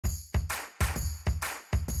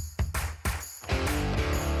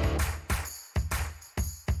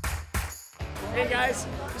Hey guys,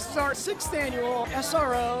 this is our 6th annual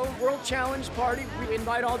SRO World Challenge Party. We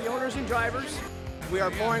invite all the owners and drivers. We are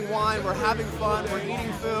pouring wine, we're having fun, we're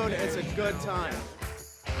eating food, it's a good time.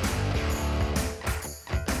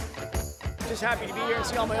 Just happy to be here and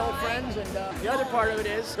see all my old friends, and the other part of it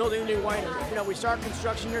is building a new winery. You know, we start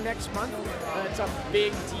construction here next month, and it's a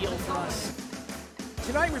big deal for us.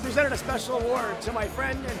 Tonight we presented a special award to my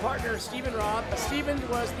friend and partner, Stephen Robb. Stephen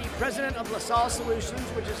was the president of LaSalle Solutions,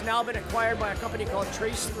 which has now been acquired by a company called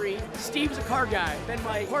Raceway. Steve's a car guy, been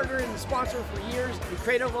my partner and sponsor for years. We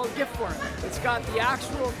created a little gift for him. It's got the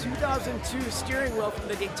actual 2002 steering wheel from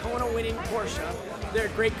the Daytona winning Porsche. They're a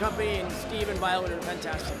great company, and Steve and Violet are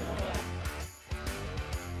fantastic.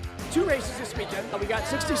 2 races this weekend. We got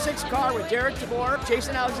 66 car with Derek DeBoer,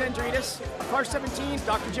 Jason Alexandridis, car 17,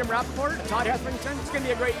 Dr. Jim Rappaport, Todd Heffington. It's going to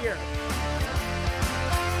be a great year.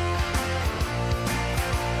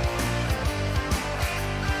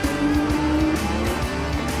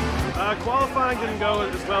 Qualifying didn't go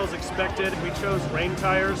as well as expected. We chose rain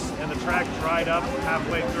tires and the track dried up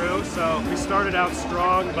halfway through, so we started out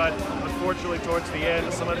strong, but unfortunately towards the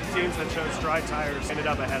end, some of the teams that chose dry tires ended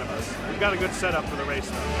up ahead of us. We've got a good setup for the race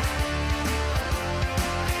though.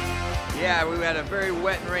 Yeah, we had a very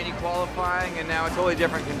wet and rainy qualifying, and now it's totally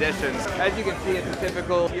different conditions. As you can see, it's a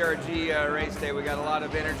typical TRG race day. We got a lot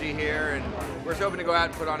of energy here, and we're just hoping to go out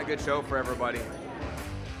and put on a good show for everybody.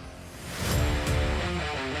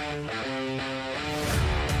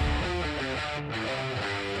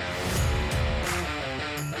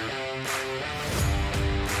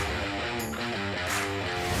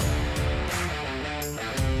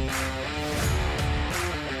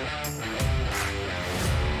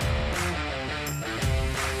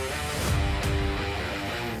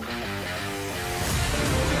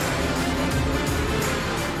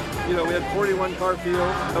 You know, we had 41 car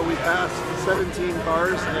field, but we passed 17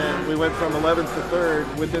 cars, and we went from 11th to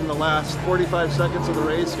 3rd within the last 45 seconds of the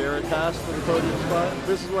race. Garrett passed for the podium spot.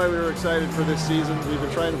 This is why we were excited for this season. We've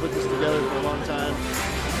been trying to put this together for a long time.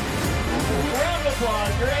 Round of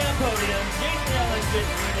applause, your AM podium, Jason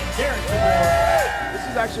Alexandridis and Derek DeBoer. This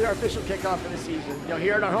is actually our official kickoff for the season. You know,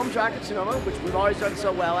 here at our home track at Sonoma, which we've always done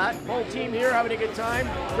so well at. Whole team here having a good time.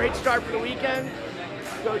 Great start for the weekend.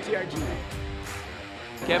 Go TRG.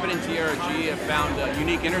 Kevin and TRG have found a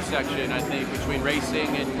unique intersection, I think, between racing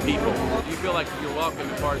and people. You feel like you're welcome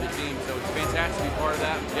and part of the team, so it's fantastic to be part of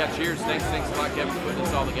that. Yeah, cheers. Thanks a lot, Kevin, for putting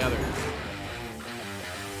this all together.